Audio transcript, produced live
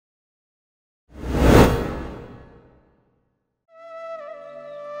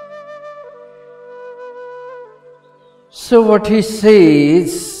So what he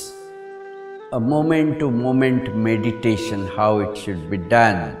says, a moment-to-moment meditation, how it should be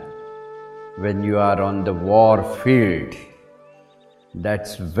done when you are on the war field.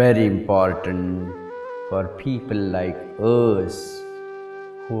 That's very important for people like us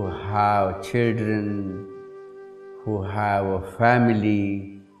who have children, who have a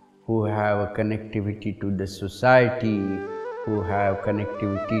family, who have a connectivity to the society, who have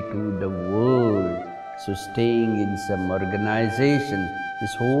connectivity to the world. So staying in some organization,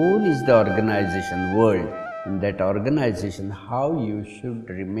 this whole is the organization world. In that organization, how you should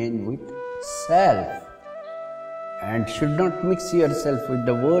remain with self and should not mix yourself with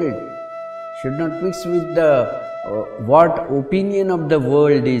the world, should not mix with the what opinion of the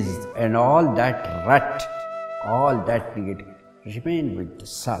world is and all that rut, all that negative. Remain with the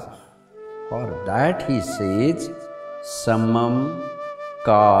self. For that he says, Samam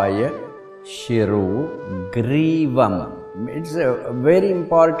Kaya Shiro Grivam. It's very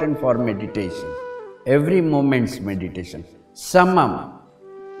important for meditation, every moment's meditation. Samam.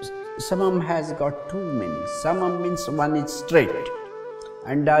 Samam has got two meanings. Samam means one is straight,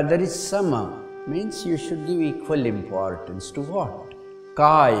 and the other is sama, means you should give equal importance to what?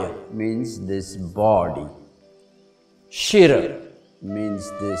 Kaya means this body. Shira means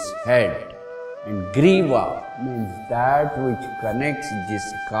this head. And Griva means that which connects this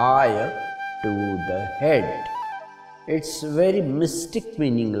Kaya to the head. Its very mystic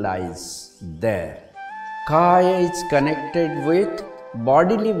meaning lies there. Kaya is connected with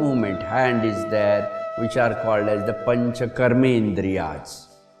bodily movement. Hand is there, which are called as the Pancha Karmendriyas.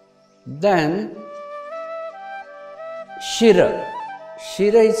 Then Shira.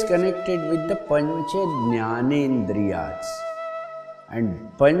 Shira is connected with the Pancha Jnanendriyas.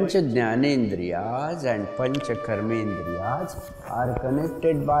 And Pancha Jnanendriyas and Pancha Karmendriyas are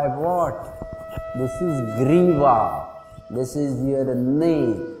connected by what? This is Griva. This is your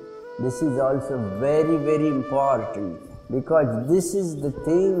neck. This is also very, very important, because this is the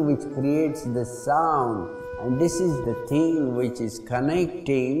thing which creates the sound, and this is the thing which is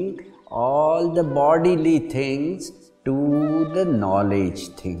connecting all the bodily things to the knowledge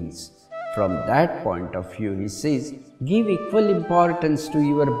things. From that point of view, he says, give equal importance to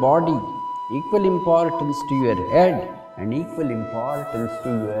your body, equal importance to your head, and equal importance to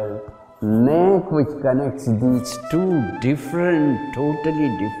your neck, which connects these two different, totally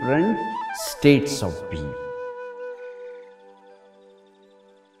different states of being.